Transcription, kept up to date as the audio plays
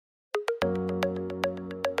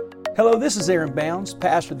Hello, this is Aaron Bounds,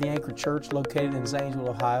 pastor of the Anchor Church located in Zanesville,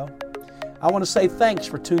 Ohio. I want to say thanks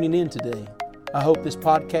for tuning in today. I hope this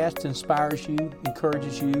podcast inspires you,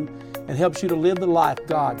 encourages you, and helps you to live the life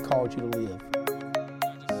God called you to live.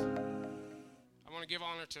 I want to give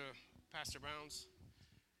honor to Pastor Bounds,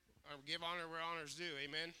 or give honor where honor is due,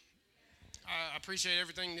 amen. I appreciate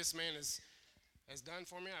everything this man has done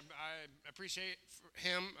for me. I appreciate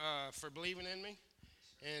him for believing in me.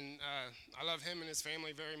 And I love him and his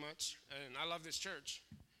family very much, and I love this church,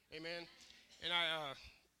 amen. And I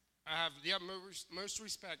have the utmost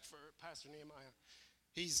respect for Pastor Nehemiah.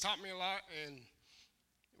 He's taught me a lot, and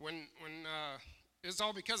when it's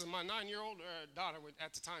all because of my 9-year-old daughter.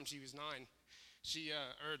 At the time, she was 9,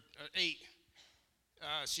 or 8.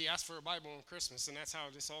 She asked for a Bible on Christmas, and that's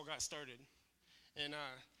how this all got started. And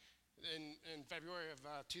in February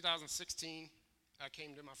of 2016. I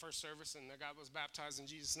came to my first service, and I was baptized in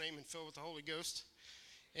Jesus' name and filled with the Holy Ghost.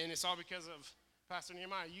 And it's all because of Pastor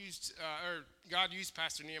Nehemiah. God used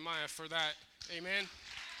Pastor Nehemiah for that. Amen.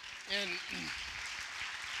 And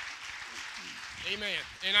amen.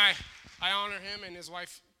 And I honor him and his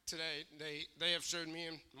wife today. They have showed me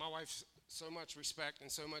and my wife so much respect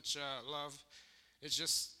and so much love. It's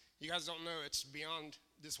just, you guys don't know, it's beyond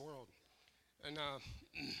this world. And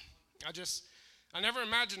I never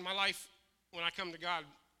imagined my life when I come to God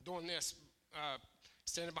doing this,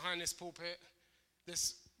 standing behind this pulpit,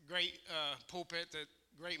 this great pulpit that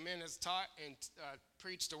great men has taught and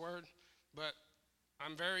preached the word. But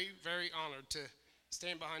I'm very, very honored to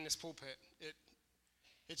stand behind this pulpit.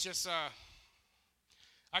 It's just,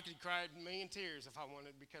 I could cry a million tears if I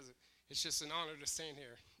wanted, because it's just an honor to stand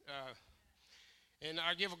here. And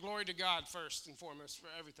I give a glory to God first and foremost for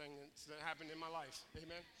everything that happened in my life.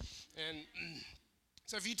 Amen. And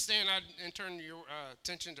so if you'd stand and turn your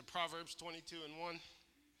attention to Proverbs 22:1.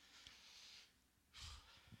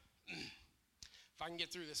 If I can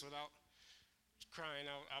get through this without crying,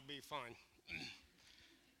 I'll be fine.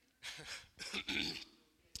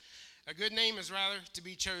 A good name is rather to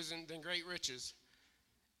be chosen than great riches,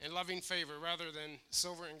 and loving favor rather than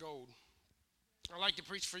silver and gold. I'd like to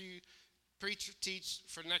teach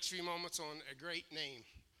for the next few moments on a great name.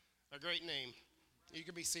 A great name. You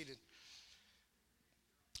can be seated.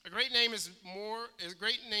 A great name is more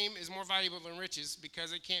valuable than riches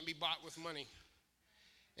because it can't be bought with money.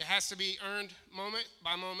 It has to be earned moment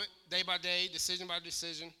by moment, day by day, decision by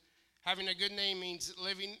decision. Having a good name means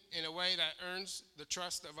living in a way that earns the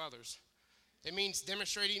trust of others. It means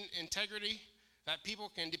demonstrating integrity that people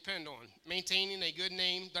can depend on. Maintaining a good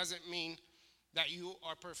name doesn't mean that you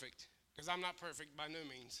are perfect, because I'm not perfect by no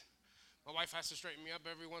means. My wife has to straighten me up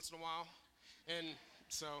every once in a while, and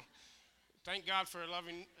so thank God for a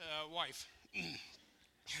loving wife.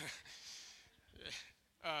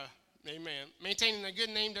 Amen. Maintaining a good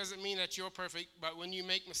name doesn't mean that you're perfect, but when you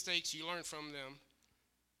make mistakes, you learn from them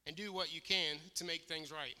and do what you can to make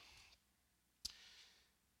things right.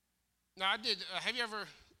 Now, have you ever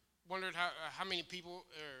wondered how many people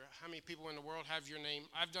in the world have your name?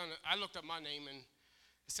 I looked up my name, and it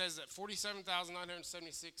says that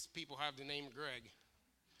 47,976 people have the name Greg.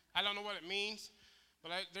 I don't know what it means.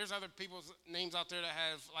 But there's other people's names out there that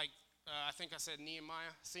have, like, I think I said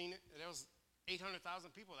Nehemiah, seen it. There was 800,000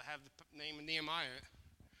 people that have the name of Nehemiah.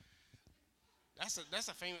 That's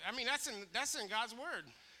a famous, I mean, that's in God's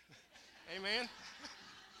word. Amen.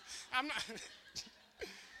 I'm not.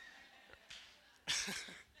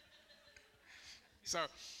 So,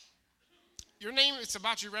 your name, it's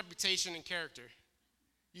about your reputation and character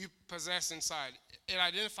you possess inside. It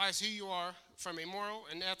identifies who you are from a moral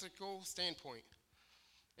and ethical standpoint.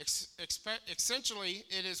 Essentially,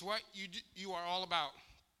 it is what you are all about.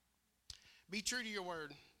 Be true to your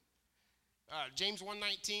word. James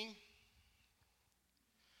 1:19.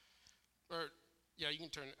 You can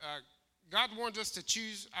turn it. God warns us to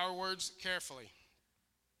choose our words carefully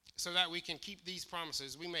so that we can keep these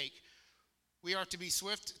promises we make. We are to be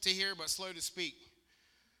swift to hear but slow to speak.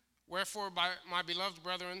 Wherefore, by my beloved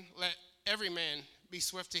brethren, let every man be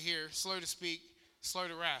swift to hear, slow to speak, slow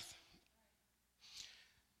to wrath.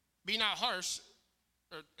 Be not harsh,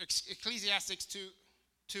 or Ecclesiastes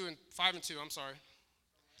 5:2, I'm sorry.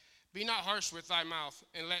 Be not harsh with thy mouth,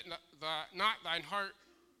 and let not thine heart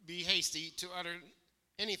be hasty to utter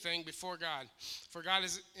anything before God. For God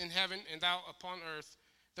is in heaven, and thou upon earth.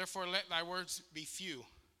 Therefore let thy words be few.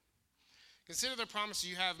 Consider the promise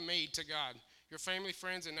you have made to God, your family,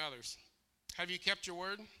 friends, and others. Have you kept your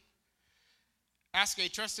word? Ask a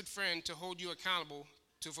trusted friend to hold you accountable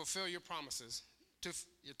to fulfill your promises. To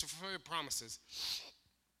fulfill your promises.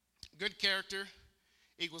 Good character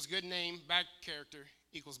equals good name. Bad character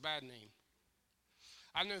equals bad name.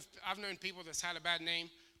 I've known people that's had a bad name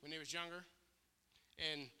when they was younger,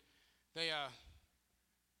 and they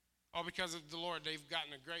all because of the Lord, they've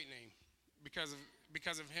gotten a great name because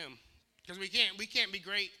of Him. Because we can't be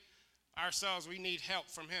great ourselves. We need help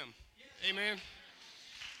from Him. Amen.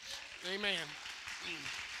 Amen.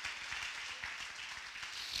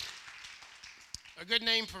 A good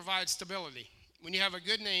name provides stability. When you have a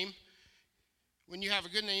good name,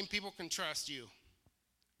 people can trust you.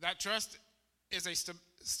 That trust is a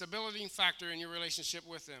stability factor in your relationship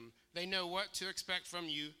with them. They know what to expect from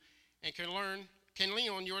you and can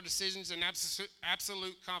lean on your decisions in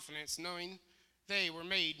absolute confidence, knowing they were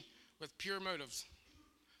made with pure motives.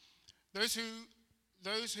 Those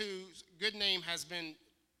whose good name has been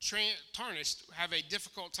tarnished have a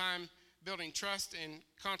difficult time building trust and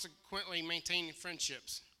consequently maintaining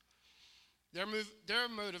friendships. Their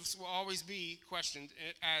motives will always be questioned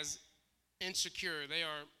as insecure. They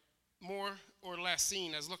are more or less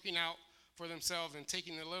seen as looking out for themselves and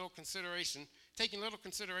taking little consideration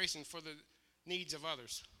for the needs of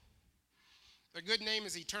others. A good name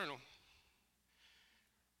is eternal.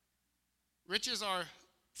 Riches are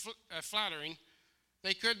flattering.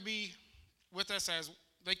 They could be with us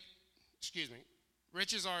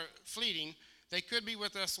Riches are fleeting. They could be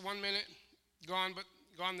with us 1 minute, gone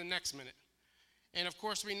the next minute. And of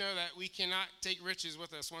course, we know that we cannot take riches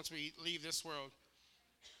with us once we leave this world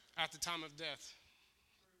at the time of death.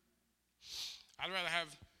 I'd rather have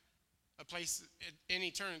a place in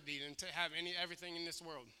eternity than to have everything in this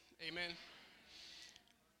world. Amen.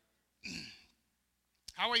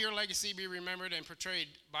 How will your legacy be remembered and portrayed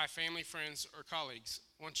by family, friends, or colleagues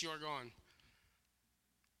once you are gone?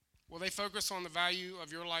 Will they focus on the value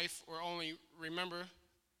of your life or only remember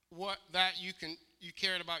that you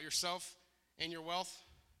cared about yourself and your wealth?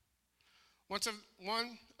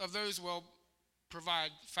 One of those will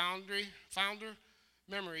provide fonder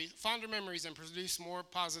memories and produce more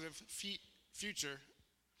positive future.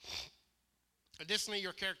 Additionally,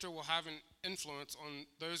 your character will have an influence on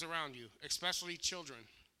those around you, especially children.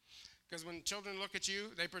 Because when children look at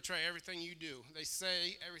you, they portray everything you do. They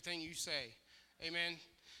say everything you say. Amen.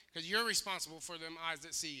 Because you're responsible for them eyes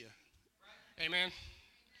that see you. Right. Amen.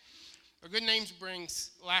 A good name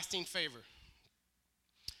brings lasting favor.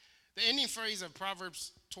 The ending phrase of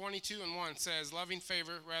Proverbs 22:1 says, loving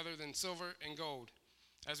favor rather than silver and gold,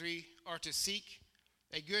 as we are to seek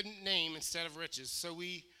a good name instead of riches. So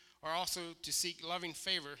we are also to seek loving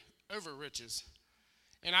favor over riches.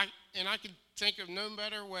 And I could think of no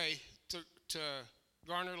better way to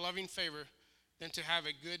garner loving favor than to have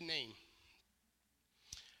a good name.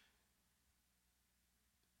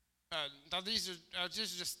 Now these are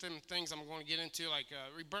just some things I'm going to get into, like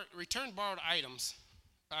return borrowed items.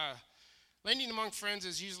 Lending among friends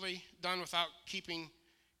is usually done without keeping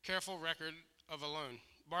careful record of a loan.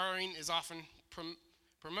 Borrowing is often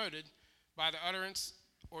promoted by the utterance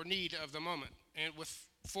or need of the moment, and with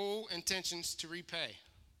full intentions to repay.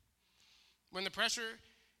 When the pressure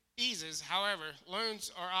eases, however, loans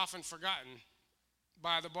are often forgotten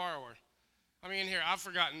by the borrower. I mean, here, I've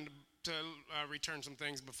forgotten to return some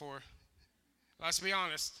things before. Let's be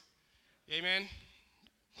honest. Amen.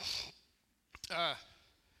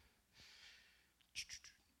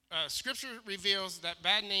 Scripture reveals that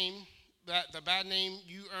the bad name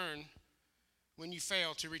you earn when you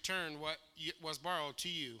fail to return what was borrowed to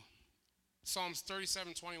you. Psalms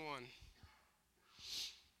 37:21.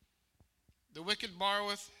 The wicked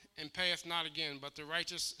borroweth and payeth not again, but the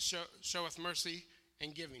righteous showeth mercy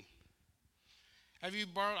and giving. Have you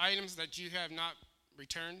borrowed items that you have not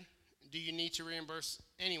returned? Do you need to reimburse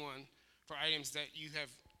anyone for items that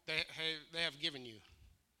they have given you?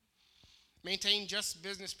 Maintain just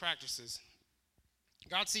business practices.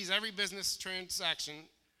 God sees every business transaction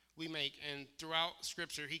we make, and throughout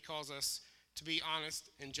Scripture, He calls us to be honest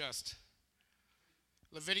and just.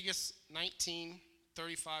 Leviticus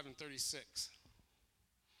 19:35 and 36.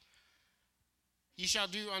 Ye shall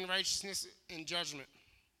do unrighteousness in judgment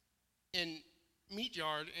in meat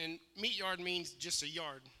yard, and meat yard means just a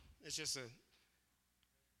yard. It's just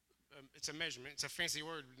it's a measurement. It's a fancy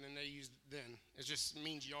word than they used then. It just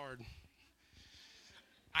means yard.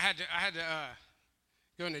 I had to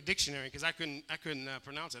go in the dictionary because I couldn't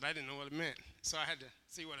pronounce it. I didn't know what it meant, so I had to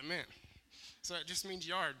see what it meant. So it just means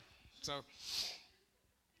yard. So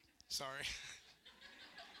sorry.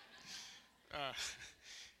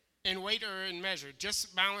 In weight or in measure,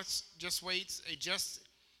 just balance, just weights, a just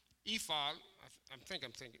ephod. I'm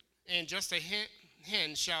thinking, and just a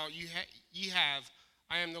hen shall ye have.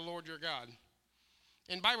 I am the Lord your God.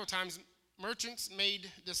 In Bible times, merchants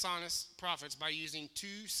made dishonest profits by using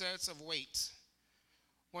two sets of weights.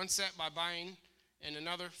 One set by buying and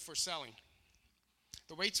another for selling.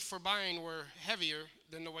 The weights for buying were heavier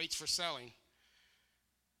than the weights for selling.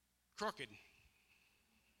 Crooked.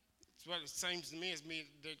 It's what it seems to me as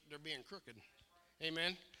they're being crooked.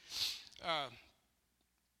 Amen. The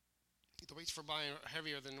weights for buying are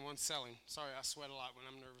heavier than the ones selling. Sorry, I sweat a lot when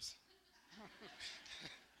I'm nervous.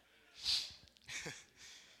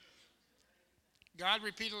 God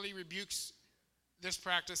repeatedly rebukes this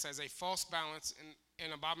practice as a false balance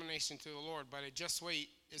and abomination to the Lord, but a just weight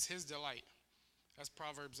is his delight. That's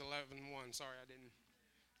Proverbs 11:1. Sorry, I didn't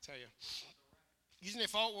tell you. Using a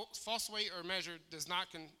false weight or measure does not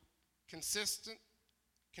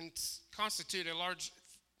constitute a large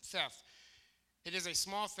theft. It is a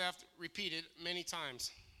small theft repeated many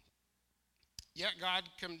times. Yet God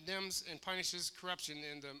condemns and punishes corruption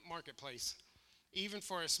in the marketplace, even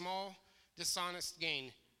for a small, dishonest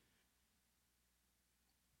gain.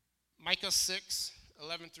 Micah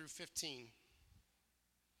 6:11-15.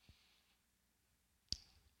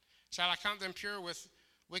 Shall I count them pure with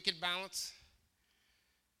wicked balance,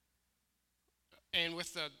 and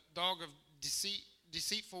with the dog of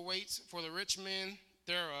deceitful weights? For the rich men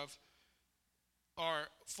thereof are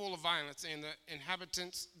full of violence, and the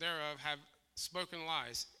inhabitants thereof have spoken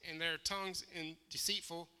lies, and their tongues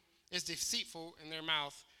is deceitful in their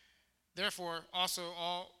mouth. Therefore also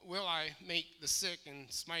all will I make the sick in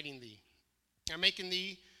smiting thee, and making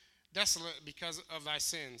thee desolate because of thy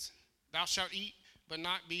sins. Thou shalt eat, but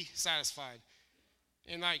not be satisfied,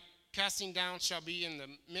 and thy casting down shall be in the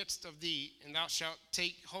midst of thee, and thou shalt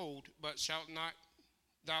take hold, but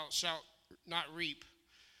thou shalt not reap.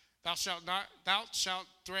 Thou shalt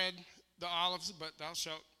thread the olives, but thou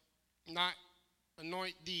shalt not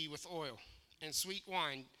anoint thee with oil, and sweet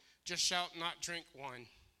wine, just shalt not drink wine.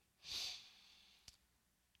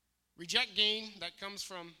 Reject gain that comes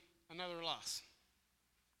from another loss.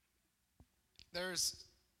 There is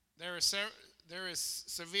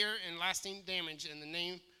severe and lasting damage in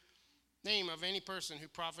the name of any person who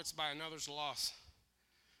profits by another's loss.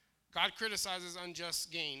 God criticizes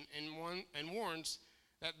unjust gain and warns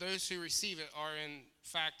that those who receive it are in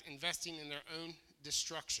fact investing in their own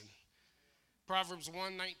destruction. Proverbs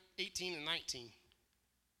 1:18-19.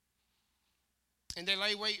 And they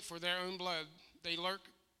lay wait for their own blood. They lurk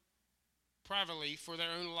privately for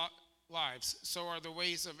their own lives. So are the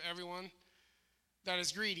ways of everyone that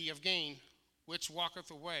is greedy of gain, which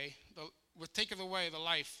taketh away the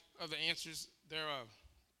life of the answers thereof.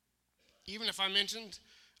 Even if I mentioned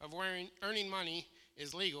of earning money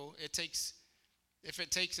is legal, if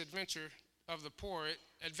it takes advantage of the poor,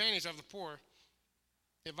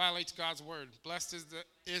 it violates God's word. Blessed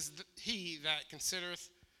is he that considereth.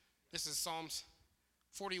 This is Psalms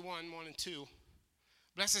 41:1-2.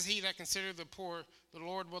 Blessed is he that considereth the poor. The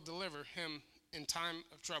Lord will deliver him in time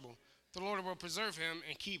of trouble. The Lord will preserve him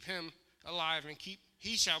and keep him alive, and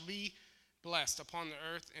he shall be blessed upon the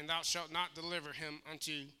earth, and thou shalt not deliver him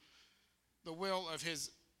unto the will of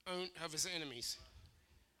his enemies.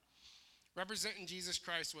 Representing Jesus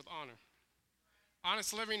Christ with honor.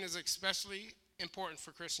 Honest living is especially important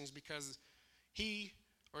for Christians because he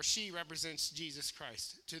or she represents Jesus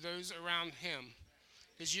Christ to those around him.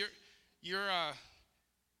 Because your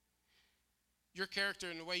character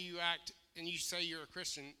and the way you act and you say you're a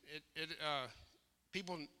Christian,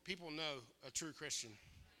 people know a true Christian.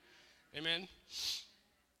 Amen.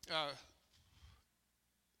 Go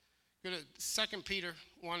to 2 Peter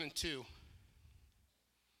 1-2.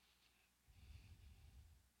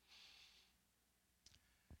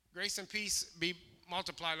 Grace and peace be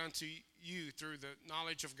multiplied unto you through the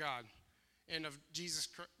knowledge of God and of Jesus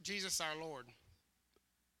our Lord.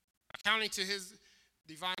 Accounting to his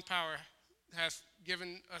divine power hath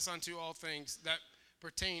given us unto all things that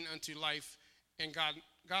pertain unto life and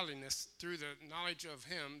godliness through the knowledge of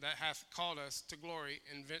him that hath called us to glory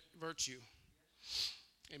and virtue.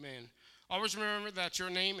 Amen. Always remember that your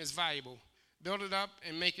name is valuable. Build it up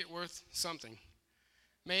and make it worth something.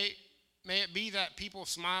 May it be that people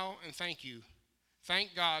smile and thank you.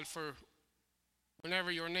 Thank God for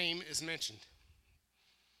whenever your name is mentioned.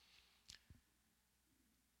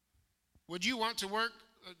 Would you want to work?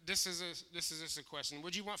 This is just a question.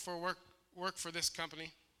 Would you want for work for this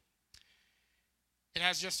company? It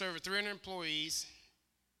has just over 300 employees,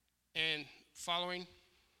 and following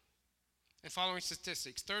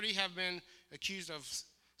statistics, 30 have been accused of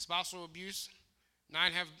spousal abuse,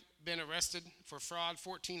 9 have been arrested for fraud,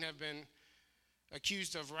 14 have been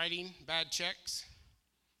accused of writing bad checks,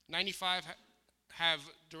 95 have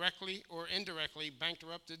directly or indirectly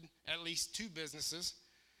bankrupted at least 2 businesses,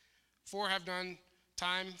 4 have done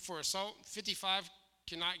time for assault, 55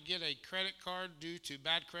 cannot get a credit card due to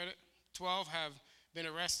bad credit, 12 have been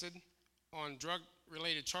arrested on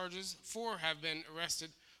drug-related charges. 4 have been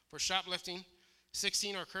arrested for shoplifting.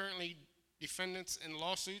 16 are currently defendants in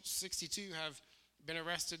lawsuits. 62 have been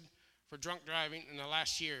arrested for drunk driving in the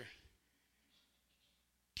last year.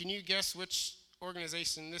 Can you guess which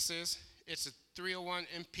organization this is? It's the 301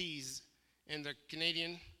 MPs in the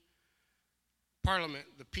Canadian Parliament,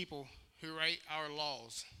 the people who write our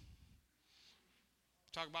laws.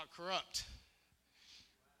 Talk about corrupt.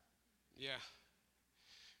 Yeah.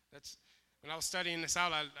 That's when I was studying this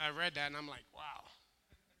out, I read that and I'm like, wow.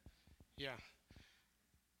 Yeah.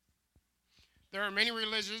 There are many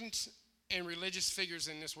religions and religious figures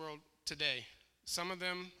in this world today. Some of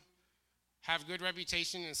them have good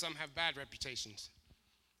reputation and some have bad reputations.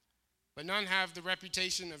 But none have the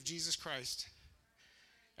reputation of Jesus Christ.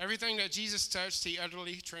 Everything that Jesus touched, he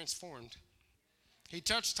utterly transformed. He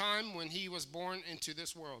touched time when he was born into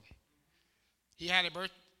this world. He had a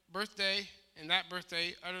birthday, and that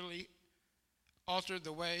birthday utterly altered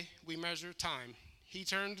the way we measure time. He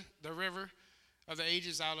turned the river of the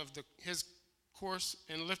ages out of his course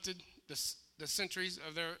and lifted the centuries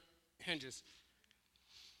of their hinges.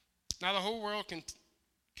 Now the whole world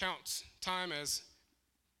counts time as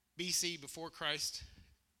BC, before Christ,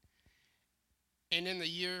 and in the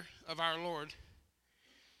year of our Lord,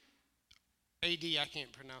 AD, I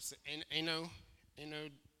can't pronounce it, Anno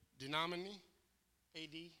Domini,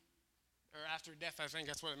 AD, or after death, I think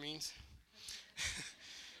that's what it means.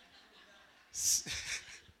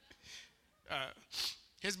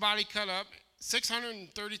 His body cut up,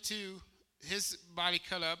 632, his body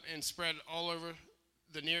cut up and spread all over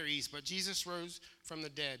the Near East, but Jesus rose from the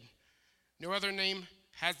dead. No other name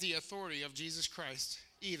has the authority of Jesus Christ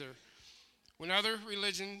either. When other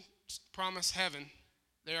religions promise heaven,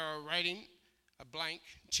 they are writing a blank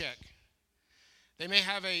check. They may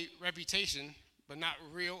have a reputation, but not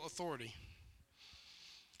real authority.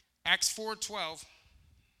 Acts 4:12.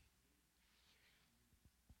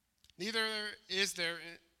 Neither is there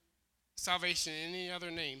salvation in any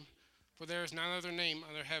other name, for there is none other name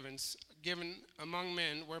under heavens given among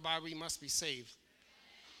men whereby we must be saved.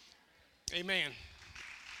 Amen.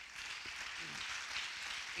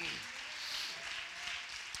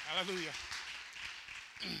 Hallelujah.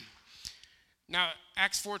 Now,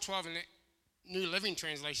 Acts 4:12 in the New Living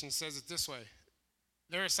Translation says it this way.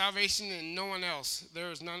 There is salvation in no one else.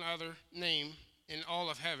 There is none other name in all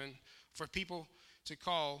of heaven for people to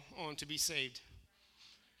call on to be saved.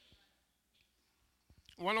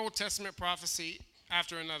 One Old Testament prophecy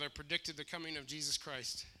after another predicted the coming of Jesus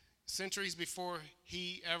Christ, centuries before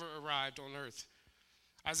he ever arrived on earth.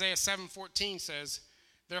 Isaiah 7:14 says,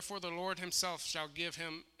 therefore the Lord himself shall give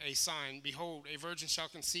him a sign. Behold, a virgin shall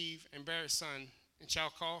conceive and bear a son, and shall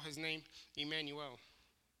call his name Emmanuel.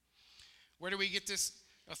 Where do we get this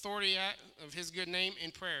authority of his good name?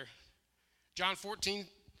 In prayer. John 13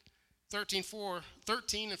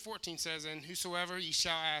 and 14 says, and whosoever ye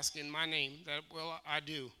shall ask in my name, that will I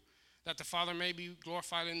do, that the Father may be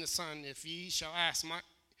glorified in the Son. If ye shall ask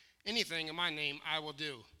anything in my name, I will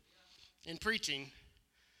do. In preaching,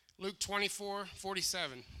 Luke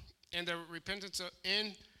 24:47, and the repentance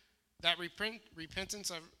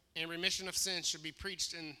and remission of sins should be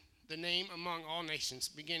preached in the name among all nations,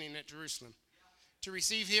 beginning at Jerusalem. To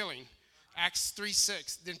receive healing, Acts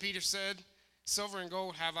 3:6, then Peter said, silver and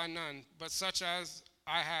gold have I none, but such as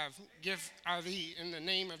I have, give I thee in the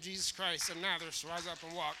name of Jesus Christ of Nazareth, rise up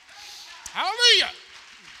and walk. Hallelujah!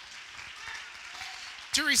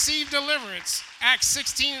 To receive deliverance, Acts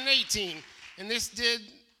 16 and 18, and this did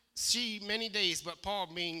she many days, but Paul,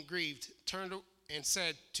 being grieved, turned and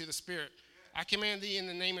said to the Spirit, I command thee in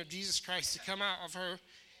the name of Jesus Christ to come out of her,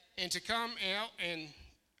 and to come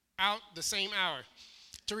out the same hour.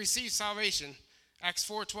 To receive salvation, Acts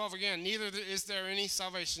 4:12 again, neither is there any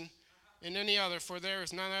salvation in any other, for there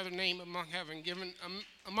is none other name among heaven given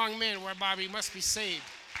among men whereby we must be saved.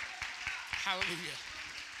 Hallelujah.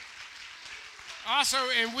 Also,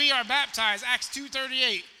 and we are baptized, Acts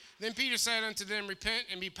 2:38. Then Peter said unto them, repent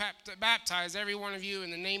and be baptized, every one of you,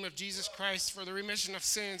 in the name of Jesus Christ for the remission of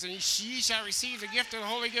sins, and ye shall receive the gift of the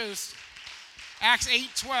Holy Ghost. Acts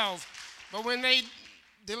 8:12. But when they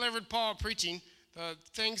delivered Paul preaching the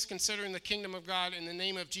things concerning the kingdom of God in the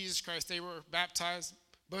name of Jesus Christ, they were baptized,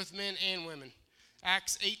 both men and women.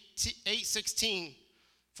 Acts 8:16.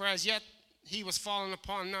 For as yet he was fallen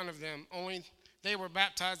upon none of them, only they were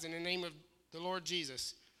baptized in the name of the Lord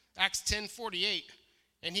Jesus. Acts 10:48.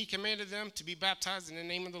 And he commanded them to be baptized in the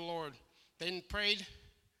name of the Lord. Then prayed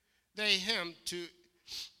they him to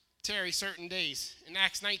tarry certain days. In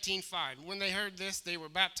Acts 19:5. When they heard this, they were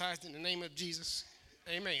baptized in the name of Jesus.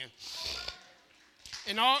 Amen.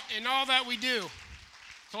 In all that we do,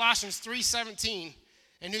 Colossians 3:17,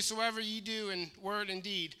 and whosoever ye do in word and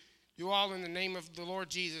deed, do all in the name of the Lord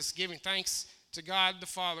Jesus, giving thanks to God the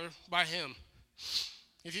Father by him.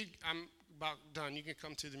 I'm about done. You can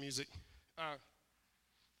come to the music.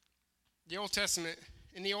 The Old Testament,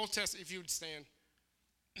 in the Old Testament, if you would stand.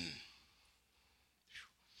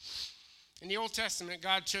 In the Old Testament,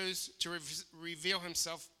 God chose to reveal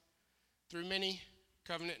himself through many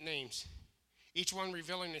covenant names, each one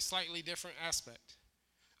revealing a slightly different aspect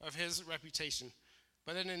of his reputation.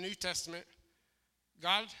 But in the New Testament,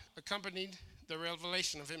 God accompanied the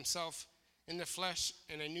revelation of himself in the flesh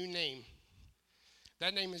in a new name.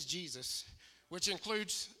 That name is Jesus, which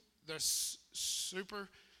includes the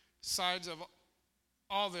subsides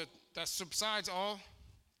all the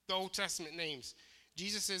Old Testament names.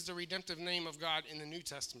 Jesus is the redemptive name of God in the New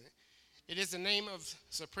Testament. It is the name of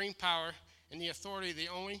supreme power and the authority of the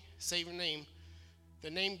only saving name, the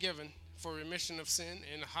name given for remission of sin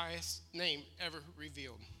and the highest name ever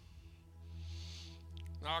revealed.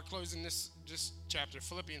 Now I'll close in this chapter,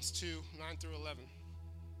 Philippians 2:9-11.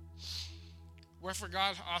 Wherefore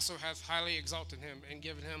God also hath highly exalted him and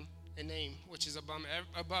given him a name which is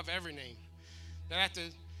above every name, that at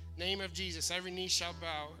the name of Jesus every knee shall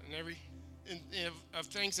bow, and of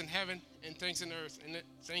things in heaven and things in earth and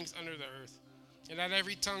things under the earth, and that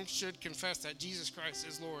every tongue should confess that Jesus Christ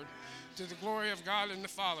is Lord, to the glory of God and the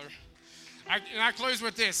Father. I close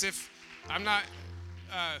with this: if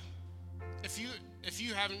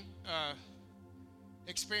you haven't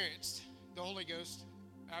experienced the Holy Ghost,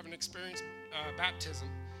 haven't experienced baptism,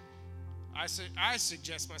 I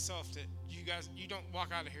suggest myself that you don't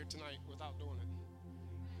walk out of here tonight without doing it,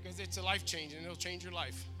 because it's a life change and it'll change your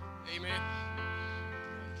life. Amen.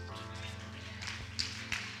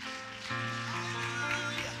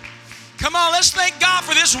 Come on, let's thank God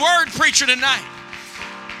for this word, preacher, tonight.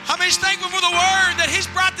 How many's thankful for the word that he's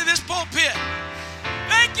brought to this pulpit?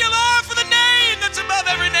 Thank you, Lord, for the name that's above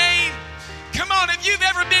every name. Come on, if you've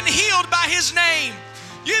ever been healed by his name,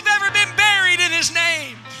 you've ever been buried in his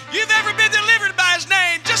name, you've ever been delivered by his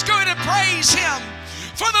name, just go ahead and praise him.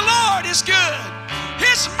 For the Lord is good.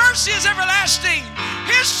 His mercy is everlasting.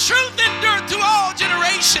 His truth endureth to all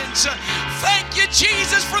generations. Thank you,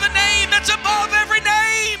 Jesus, for the name that's above every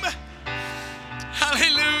name.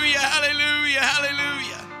 Hallelujah, hallelujah,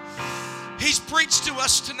 hallelujah. He's preached to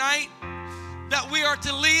us tonight that we are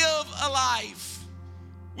to live a life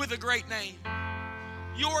with a great name.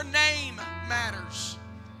 Your name matters.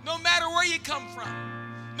 No matter where you come from,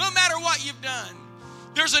 no matter what you've done,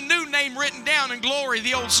 there's a new name written down in glory,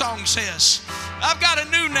 the old song says. I've got a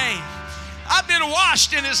new name. I've been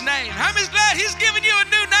washed in his name. How many's glad he's given you a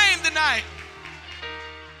new name tonight?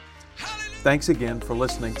 Hallelujah. Thanks again for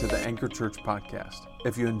listening to the Anchor Church podcast.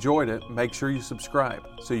 If you enjoyed it, make sure you subscribe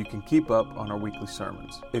so you can keep up on our weekly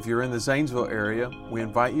sermons. If you're in the Zanesville area, we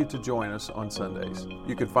invite you to join us on Sundays.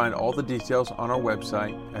 You can find all the details on our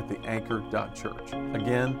website at theanchor.church.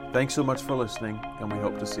 Again, thanks so much for listening, and we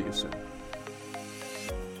hope to see you soon.